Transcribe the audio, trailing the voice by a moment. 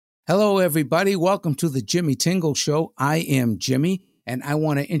Hello, everybody. Welcome to the Jimmy Tingle Show. I am Jimmy, and I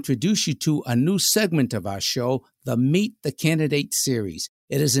want to introduce you to a new segment of our show, the Meet the Candidate series.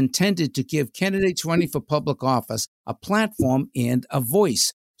 It is intended to give candidates running for public office a platform and a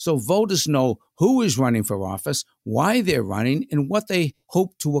voice, so voters know who is running for office, why they're running, and what they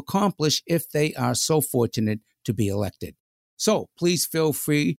hope to accomplish if they are so fortunate to be elected. So please feel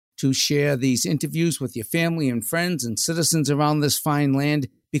free to share these interviews with your family and friends and citizens around this fine land,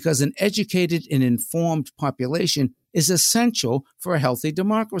 because an educated and informed population is essential for a healthy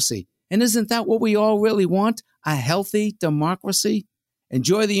democracy. And isn't that what we all really want? A healthy democracy?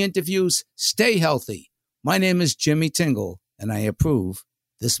 Enjoy the interviews. Stay healthy. My name is Jimmy Tingle, and I approve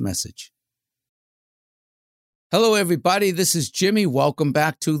this message. Hello, everybody. This is Jimmy. Welcome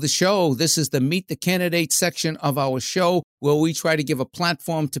back to the show. This is the Meet the Candidate section of our show, where we try to give a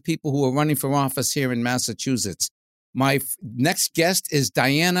platform to people who are running for office here in Massachusetts. My next guest is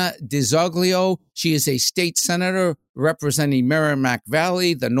Diana DiZoglio. She is a state senator representing Merrimack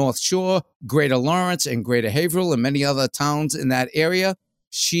Valley, the North Shore, Greater Lawrence, and Greater Haverhill, and many other towns in that area.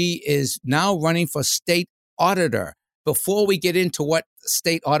 She is now running for state auditor. Before we get into what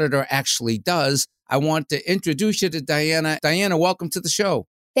state auditor actually does, I want to introduce you to Diana. Diana, welcome to the show.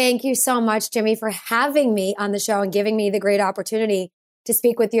 Thank you so much, Jimmy, for having me on the show and giving me the great opportunity to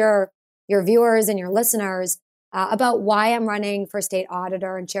speak with your viewers and your listeners about why I'm running for state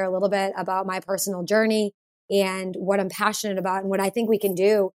auditor and share a little bit about my personal journey and what I'm passionate about and what I think we can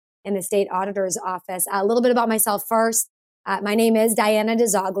do in the state auditor's office. A little bit about myself first. My name is Diana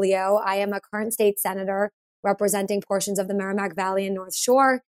DiZoglio. I am a current state senator representing portions of the Merrimack Valley and North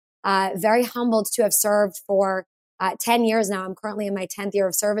Shore. Very humbled to have served for 10 years now. I'm currently in my 10th year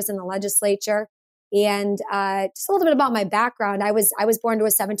of service in the legislature. And just a little bit about my background. I was born to a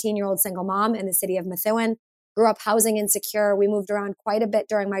 17-year-old single mom in the city of Methuen. Grew up housing insecure. We moved around quite a bit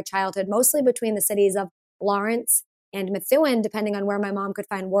during my childhood, mostly between the cities of Lawrence and Methuen, depending on where my mom could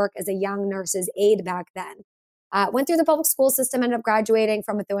find work as a young nurse's aide back then. Went through the public school system, ended up graduating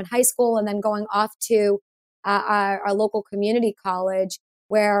from Methuen High School, and then going off to our local community college,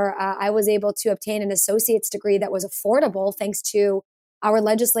 where I was able to obtain an associate's degree that was affordable thanks to our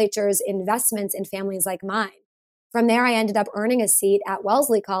legislature's investments in families like mine. From there, I ended up earning a seat at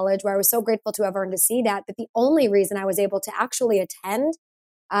Wellesley College, where I was so grateful to have earned a seat at. But the only reason I was able to actually attend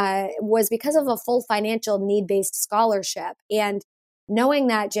was because of a full financial need-based scholarship. And knowing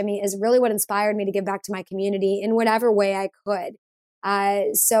that, Jimmy, is really what inspired me to give back to my community in whatever way I could.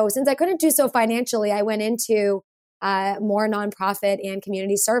 So since I couldn't do so financially, I went into more nonprofit and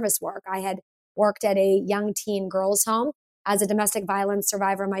community service work. I had worked at a young teen girls' home. As a domestic violence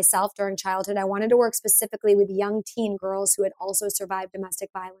survivor myself during childhood, I wanted to work specifically with young teen girls who had also survived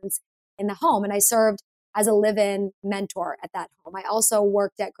domestic violence in the home. And I served as a live-in mentor at that home. I also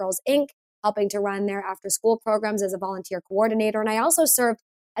worked at Girls Inc., helping to run their after-school programs as a volunteer coordinator. And I also served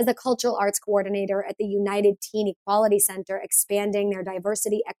as the cultural arts coordinator at the United Teen Equality Center, expanding their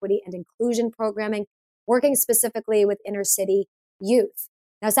diversity, equity, and inclusion programming, working specifically with inner city youth.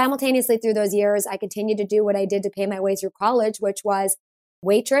 Now, simultaneously through those years, I continued to do what I did to pay my way through college, which was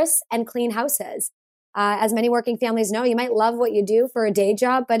waitress and clean houses. As many working families know, you might love what you do for a day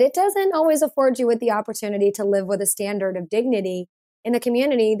job, but it doesn't always afford you with the opportunity to live with a standard of dignity in the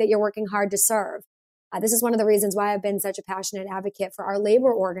community that you're working hard to serve. This is one of the reasons why I've been such a passionate advocate for our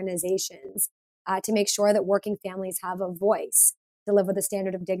labor organizations to make sure that working families have a voice to live with a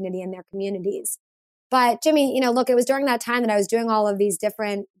standard of dignity in their communities. But Jimmy, look, it was during that time that I was doing all of these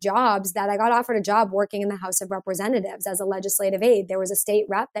different jobs that I got offered a job working in the House of Representatives as a legislative aide. There was a state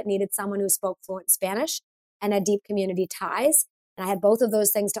rep that needed someone who spoke fluent Spanish and had deep community ties. And I had both of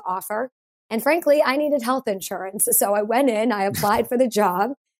those things to offer. And frankly, I needed health insurance. So I went in, I applied for the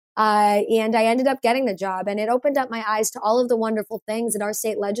job, and I ended up getting the job. And it opened up my eyes to all of the wonderful things that our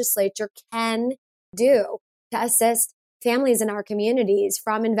state legislature can do to assist families in our communities,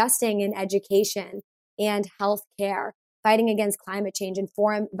 from investing in education and health care, fighting against climate change and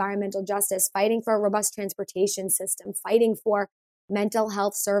for environmental justice, fighting for a robust transportation system, fighting for mental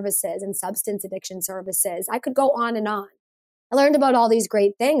health services and substance addiction services. I could go on and on. I learned about all these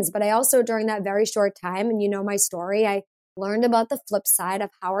great things, but I also, during that very short time, and you know my story, I learned about the flip side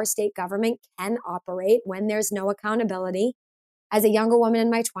of how our state government can operate when there's no accountability. As a younger woman in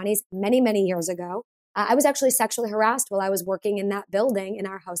my 20s, many, many years ago, I was actually sexually harassed while I was working in that building in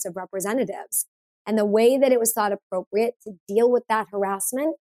our House of Representatives. And the way that it was thought appropriate to deal with that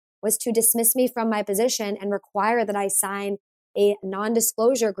harassment was to dismiss me from my position and require that I sign a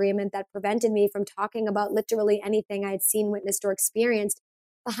non-disclosure agreement that prevented me from talking about literally anything I had seen, witnessed, or experienced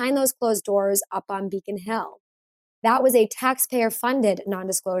behind those closed doors up on Beacon Hill. That was a taxpayer-funded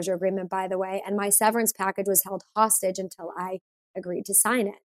non-disclosure agreement, by the way, and my severance package was held hostage until I agreed to sign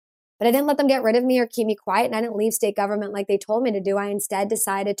it. But I didn't let them get rid of me or keep me quiet, and I didn't leave state government like they told me to do. I instead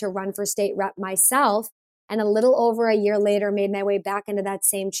decided to run for state rep myself, and a little over a year later made my way back into that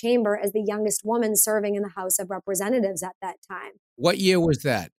same chamber as the youngest woman serving in the House of Representatives at that time. What year was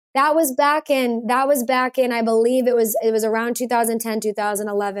that? That was back in, I believe it was around 2010,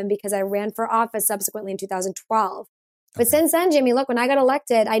 2011, because I ran for office subsequently in 2012. But since then, Jimmy, look, when I got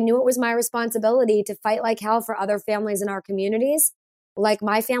elected, I knew it was my responsibility to fight like hell for other families in our communities, like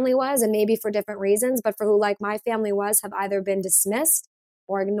my family was, and maybe for different reasons, but for who, like my family was, have either been dismissed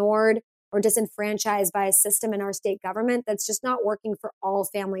or ignored or disenfranchised by a system in our state government that's just not working for all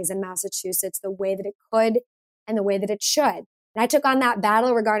families in Massachusetts the way that it could and the way that it should. And I took on that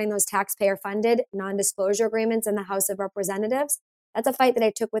battle regarding those taxpayer-funded non-disclosure agreements in the House of Representatives. That's a fight that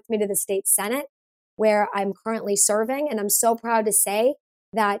I took with me to the state Senate, where I'm currently serving. And I'm so proud to say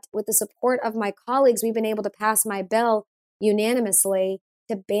that with the support of my colleagues, we've been able to pass my bill unanimously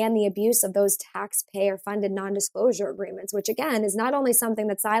to ban the abuse of those taxpayer-funded non-disclosure agreements, which again is not only something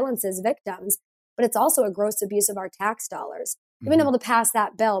that silences victims, but it's also a gross abuse of our tax dollars. We've been able to pass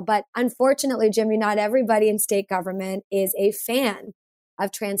that bill. But unfortunately, Jimmy, not everybody in state government is a fan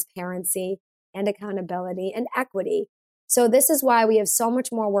of transparency and accountability and equity. So this is why we have so much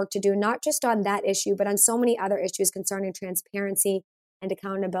more work to do, not just on that issue, but on so many other issues concerning transparency and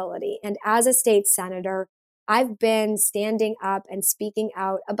accountability. And as a state senator, I've been standing up and speaking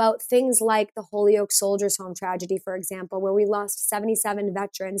out about things like the Holyoke Soldiers Home tragedy, for example, where we lost 77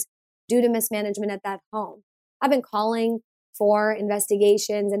 veterans due to mismanagement at that home. I've been calling for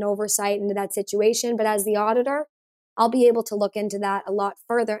investigations and oversight into that situation. But as the auditor, I'll be able to look into that a lot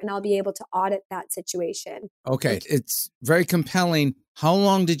further and I'll be able to audit that situation. Okay. It's very compelling. How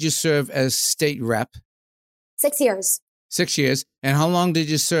long did you serve as state rep? 6 years. 6 years. And how long did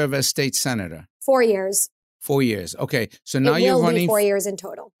you serve as state senator? 4 years. 4 years. Okay. So now you're running. 4 years in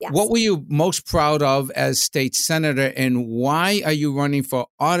total. Yes. What were you most proud of as state senator and why are you running for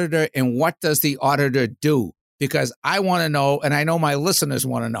auditor and what does the auditor do? Because I want to know, and I know my listeners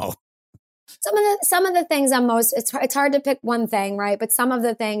want to know. Some of the things it's hard to pick one thing, right? But some of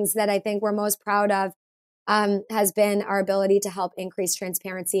the things that I think we're most proud of has been our ability to help increase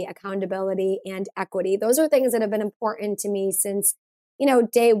transparency, accountability, and equity. Those are things that have been important to me since,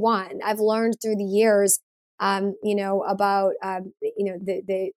 day one. I've learned through the years, about,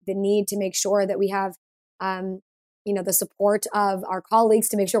 the need to make sure that we have, the support of our colleagues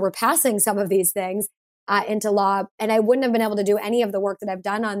to make sure we're passing some of these things into law. And I wouldn't have been able to do any of the work that I've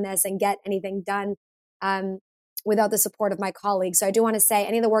done on this and get anything done without the support of my colleagues. So I do want to say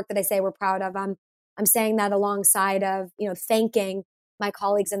any of the work that I say we're proud of, I'm saying that alongside of, thanking my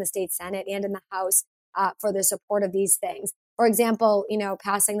colleagues in the state Senate and in the House for the support of these things. For example,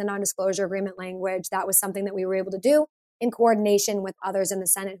 passing the non-disclosure agreement language, that was something that we were able to do in coordination with others in the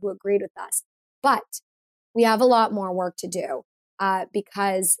Senate who agreed with us. But we have a lot more work to do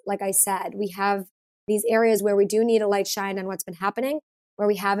because, like I said, we have these areas where we do need a light shine on what's been happening, where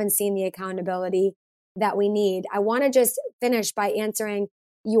we haven't seen the accountability that we need. I want to just finish by answering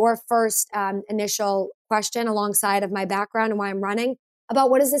your first initial question alongside of my background and why I'm running about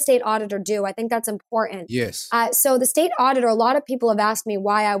what does the state auditor do? I think that's important. Yes. So the state auditor, a lot of people have asked me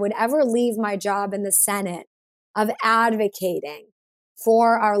why I would ever leave my job in the Senate of advocating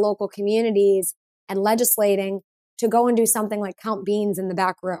for our local communities and legislating to go and do something like count beans in the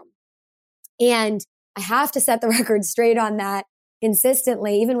back room. And I have to set the record straight on that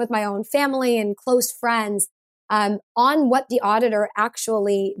consistently, even with my own family and close friends, on what the auditor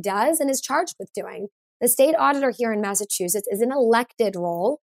actually does and is charged with doing. The state auditor here in Massachusetts is an elected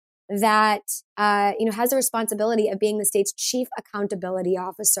role that has a responsibility of being the state's chief accountability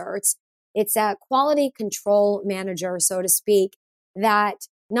officer. It's a quality control manager, so to speak, that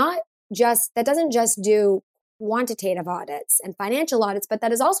doesn't just do quantitative audits and financial audits, but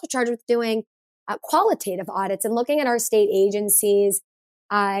that is also charged with doing qualitative audits and looking at our state agencies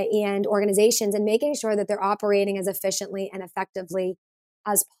and organizations and making sure that they're operating as efficiently and effectively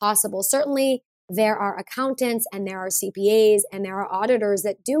as possible. Certainly, there are accountants and there are CPAs and there are auditors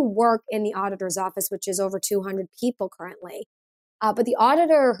that do work in the auditor's office, which is over 200 people currently. But the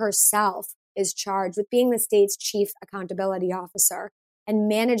auditor herself is charged with being the state's chief accountability officer and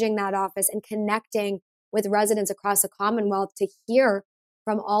managing that office and connecting with residents across the Commonwealth to hear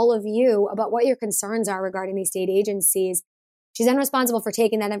from all of you about what your concerns are regarding these state agencies. She's then responsible for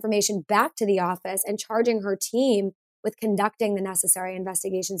taking that information back to the office and charging her team with conducting the necessary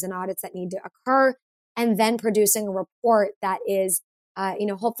investigations and audits that need to occur, and then producing a report that is,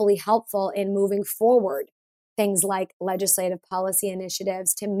 hopefully helpful in moving forward things like legislative policy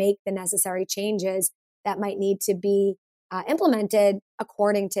initiatives to make the necessary changes that might need to be implemented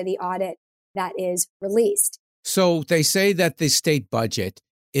according to the audit that is released. So they say that the state budget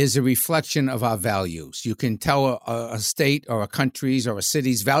is a reflection of our values. You can tell a state or a country's or a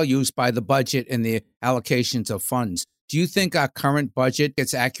city's values by the budget and the allocations of funds. Do you think our current budget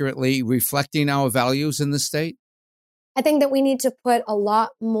is accurately reflecting our values in the state? I think that we need to put a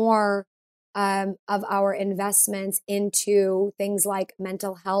lot more of our investments into things like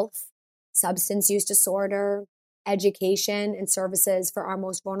mental health, substance use disorder, education, and services for our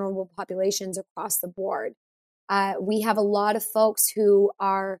most vulnerable populations across the board. We have a lot of folks who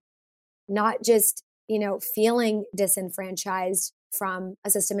are not just, feeling disenfranchised from a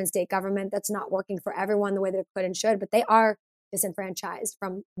system in state government that's not working for everyone the way that it could and should, but they are disenfranchised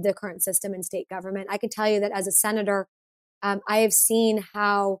from the current system in state government. I can tell you that as a senator, I have seen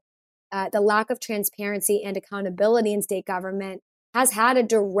how the lack of transparency and accountability in state government has had a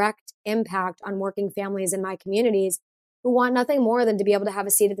direct impact on working families in my communities who want nothing more than to be able to have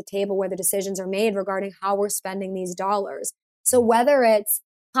a seat at the table where the decisions are made regarding how we're spending these dollars. So whether it's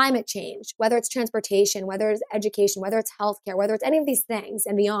climate change, whether it's transportation, whether it's education, whether it's healthcare, whether it's any of these things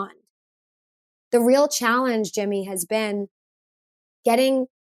and beyond, the real challenge, Jimmy, has been getting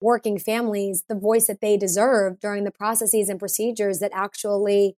working families the voice that they deserve during the processes and procedures that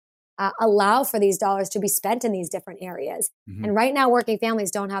actually allow for these dollars to be spent in these different areas. Mm-hmm. And right now, working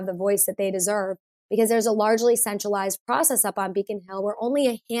families don't have the voice that they deserve because there's a largely centralized process up on Beacon Hill where only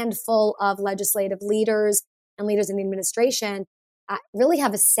a handful of legislative leaders and leaders in the administration really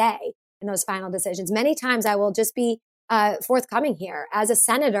have a say in those final decisions. Many times I will just be forthcoming here. As a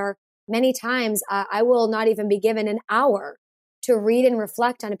senator, many times I will not even be given an hour to read and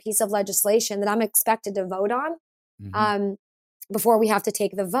reflect on a piece of legislation that I'm expected to vote on before we have to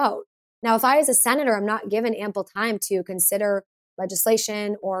take the vote. Now, if I, as a senator, am not given ample time to consider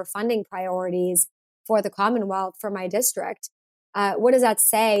legislation or funding priorities for the Commonwealth for my district, what does that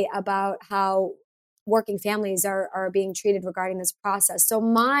say about how working families are being treated regarding this process? So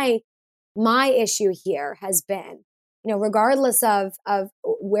my issue here has been, regardless of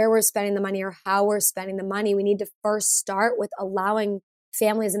where we're spending the money or how we're spending the money, we need to first start with allowing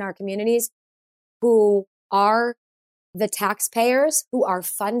families in our communities who are the taxpayers who are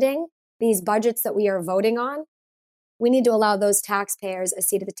funding these budgets that we are voting on. We need to allow those taxpayers a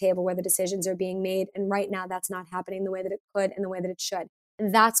seat at the table where the decisions are being made. And right now, that's not happening the way that it could and the way that it should.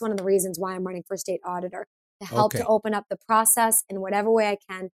 And that's one of the reasons why I'm running for state auditor, to help to open up the process in whatever way I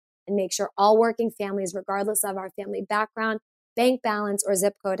can and make sure all working families, regardless of our family background, bank balance, or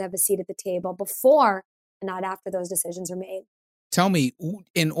zip code, have a seat at the table before and not after those decisions are made. Tell me,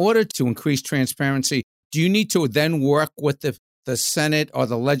 in order to increase transparency, do you need to then work with the Senate or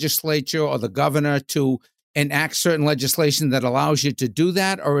the legislature or the governor to enact certain legislation that allows you to do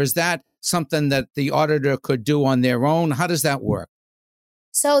that? Or is that something that the auditor could do on their own? How does that work?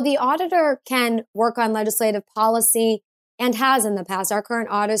 So the auditor can work on legislative policy and has in the past. Our current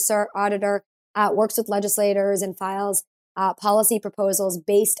auditor works with legislators and files policy proposals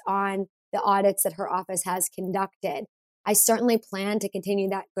based on the audits that her office has conducted. I certainly plan to continue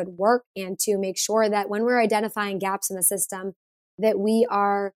that good work and to make sure that when we're identifying gaps in the system, that we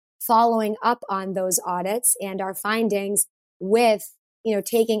are following up on those audits and our findings with,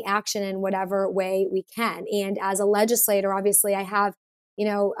 taking action in whatever way we can. And as a legislator, obviously I have,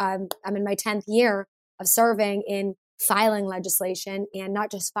 I'm in my 10th year of serving in filing legislation, and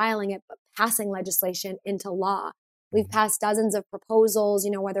not just filing it, but passing legislation into law. We've passed dozens of proposals,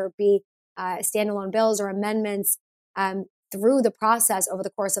 whether it be standalone bills or amendments through the process over the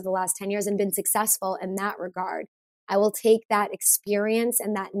course of the last 10 years and been successful in that regard. I will take that experience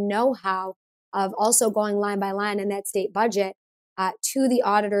and that know-how of also going line by line in that state budget to the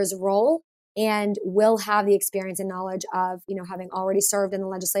auditor's role, and will have the experience and knowledge of, having already served in the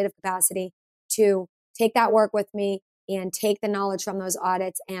legislative capacity, to take that work with me and take the knowledge from those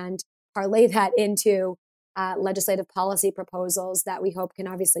audits and parlay that into legislative policy proposals that we hope can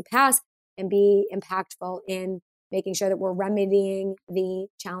obviously pass and be impactful in making sure that we're remedying the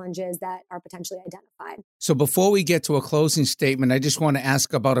challenges that are potentially identified. So before we get to a closing statement, I just want to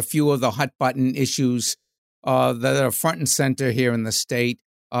ask about a few of the hot button issues that are front and center here in the state.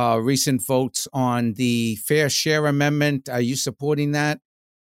 Recent votes on the Fair Share Amendment. Are you supporting that?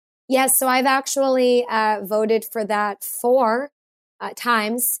 Yes. So I've actually voted for that 4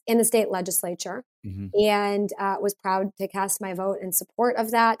 times in the state legislature, and was proud to cast my vote in support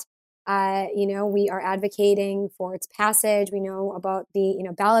of that. We are advocating for its passage. We know about the,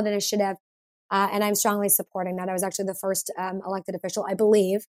 ballot initiative, and I'm strongly supporting that. I was actually the first elected official, I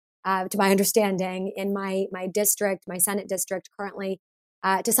believe, to my understanding, in my district, my Senate district currently,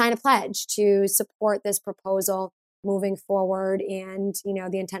 to sign a pledge to support this proposal moving forward. And,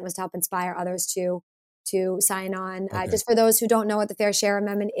 the intent was to help inspire others to sign on. Okay. Just for those who don't know what the Fair Share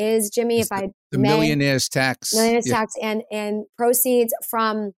Amendment is, Jimmy, It's if I the may, millionaire's tax. tax and proceeds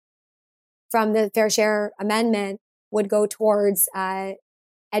from the Fair Share Amendment would go towards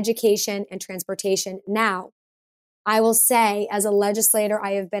education and transportation. Now, I will say, as a legislator,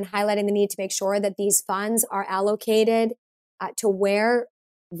 I have been highlighting the need to make sure that these funds are allocated to where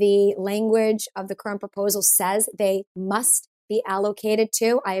the language of the current proposal says they must be allocated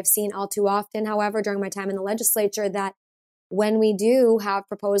to. I have seen all too often, however, during my time in the legislature, that when we do have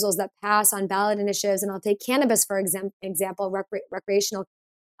proposals that pass on ballot initiatives, and I'll take cannabis, for example, recreational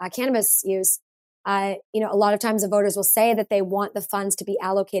cannabis use, a lot of times the voters will say that they want the funds to be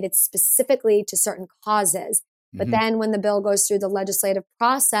allocated specifically to certain causes. But then when the bill goes through the legislative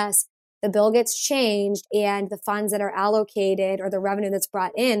process, the bill gets changed, and the funds that are allocated or the revenue that's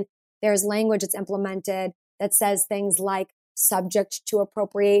brought in, there's language that's implemented that says things like subject to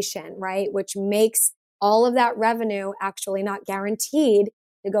appropriation, right? Which makes all of that revenue actually not guaranteed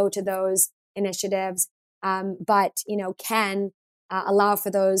to go to those initiatives, but, can allow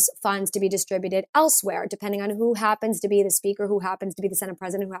for those funds to be distributed elsewhere, depending on who happens to be the speaker, who happens to be the Senate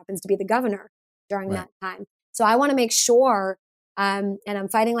president, who happens to be the governor during that time. So I want to make sure, and I'm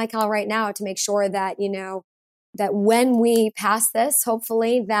fighting like hell right now to make sure that, that when we pass this,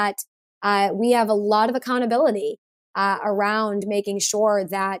 hopefully that we have a lot of accountability around making sure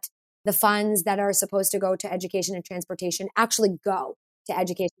that the funds that are supposed to go to education and transportation actually go to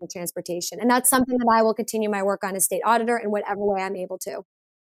education and transportation. And that's something that I will continue my work on as state auditor in whatever way I'm able to.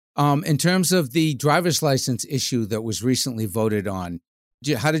 In terms of the driver's license issue that was recently voted on,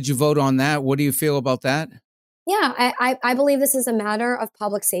 how did you vote on that? What do you feel about that? Yeah, I believe this is a matter of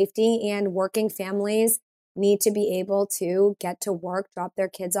public safety, and working families need to be able to get to work, drop their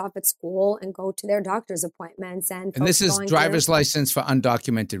kids off at school, and go to their doctor's appointments. And this is driver's license for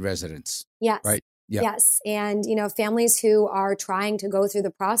undocumented residents. Yes. Right. Yeah. Yes. And, families who are trying to go through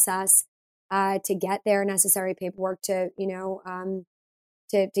the process to get their necessary paperwork to get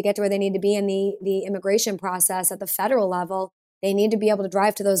to where they need to be in the immigration process at the federal level, they need to be able to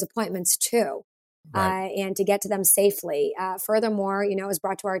drive to those appointments too. Right. And to get to them safely. Furthermore, it was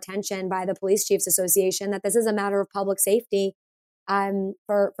brought to our attention by the Police Chiefs Association that this is a matter of public safety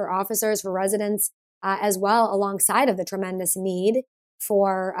for officers, for residents, as well, alongside of the tremendous need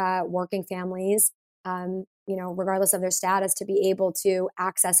for working families, regardless of their status, to be able to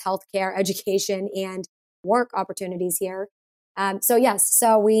access healthcare, education, and work opportunities here. So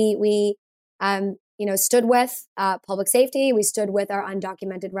we stood with public safety. We stood with our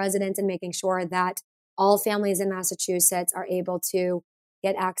undocumented residents in making sure that all families in Massachusetts are able to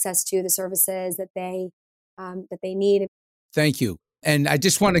get access to the services that they need. Thank you. And I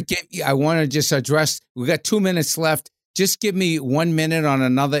just want to just address, we got 2 minutes left. Just give me 1 minute on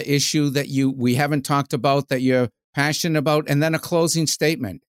another issue that we haven't talked about that you're passionate about, and then a closing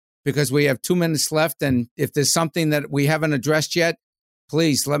statement, because we have 2 minutes left. And if there's something that we haven't addressed yet,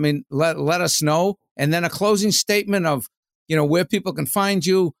 please let us know. And then a closing statement of, where people can find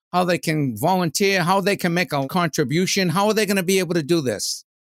you, how they can volunteer, how they can make a contribution. How are they going to be able to do this?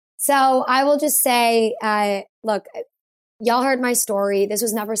 So I will just say, look, y'all heard my story. This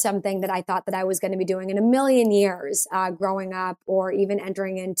was never something that I thought that I was going to be doing in a million years growing up, or even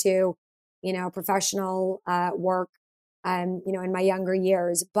entering into, professional work, in my younger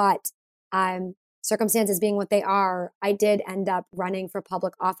years. But circumstances being what they are, I did end up running for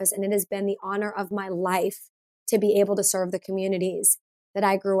public office, and it has been the honor of my life to be able to serve the communities that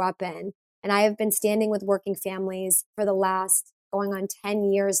I grew up in. And I have been standing with working families for the last going on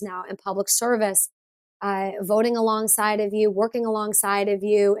 10 years now in public service, voting alongside of you, working alongside of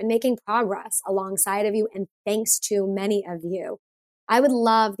you, and making progress alongside of you. And thanks to many of you, I would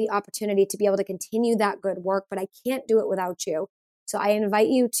love the opportunity to be able to continue that good work, but I can't do it without you. So I invite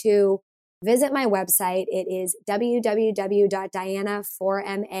you to visit my website. It is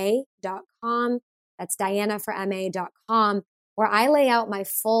www.dianaforma.com. That's dianaforma.com, where I lay out my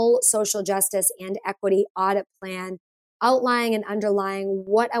full social justice and equity audit plan, outlining and underlying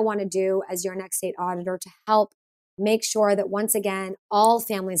what I want to do as your next state auditor to help make sure that, once again, all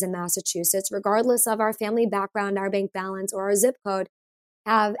families in Massachusetts, regardless of our family background, our bank balance, or our zip code,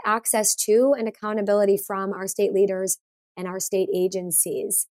 have access to and accountability from our state leaders and our state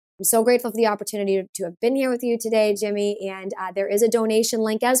agencies. I'm so grateful for the opportunity to have been here with you today, Jimmy. And there is a donation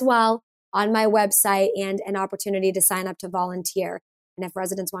link as well on my website, and an opportunity to sign up to volunteer. And if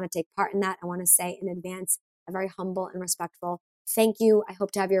residents want to take part in that, I want to say in advance, a very humble and respectful Thank you. I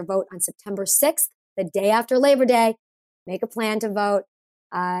hope to have your vote on September 6th, the day after Labor Day. Make a plan to vote.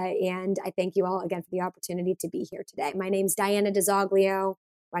 And I thank you all again for the opportunity to be here today. My name's Diana DiZoglio,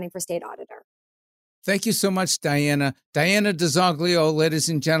 running for state auditor. Thank you so much, Diana. Diana DiZoglio, ladies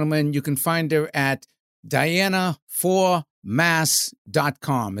and gentlemen, you can find her at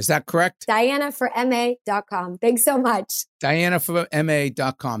diana4mass.com. Is that correct? dianaforma.com. Thanks so much.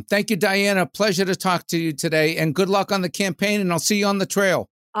 dianaforma.com. Thank you, Diana. Pleasure to talk to you today, and good luck on the campaign, and I'll see you on the trail.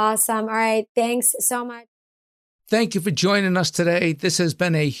 Awesome. All right. Thanks so much. Thank you for joining us today. This has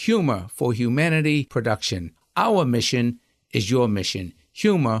been a Humor for Humanity production. Our mission is your mission.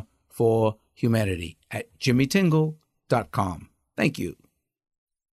 Humor for Humanity at jimmytingle.com. Thank you.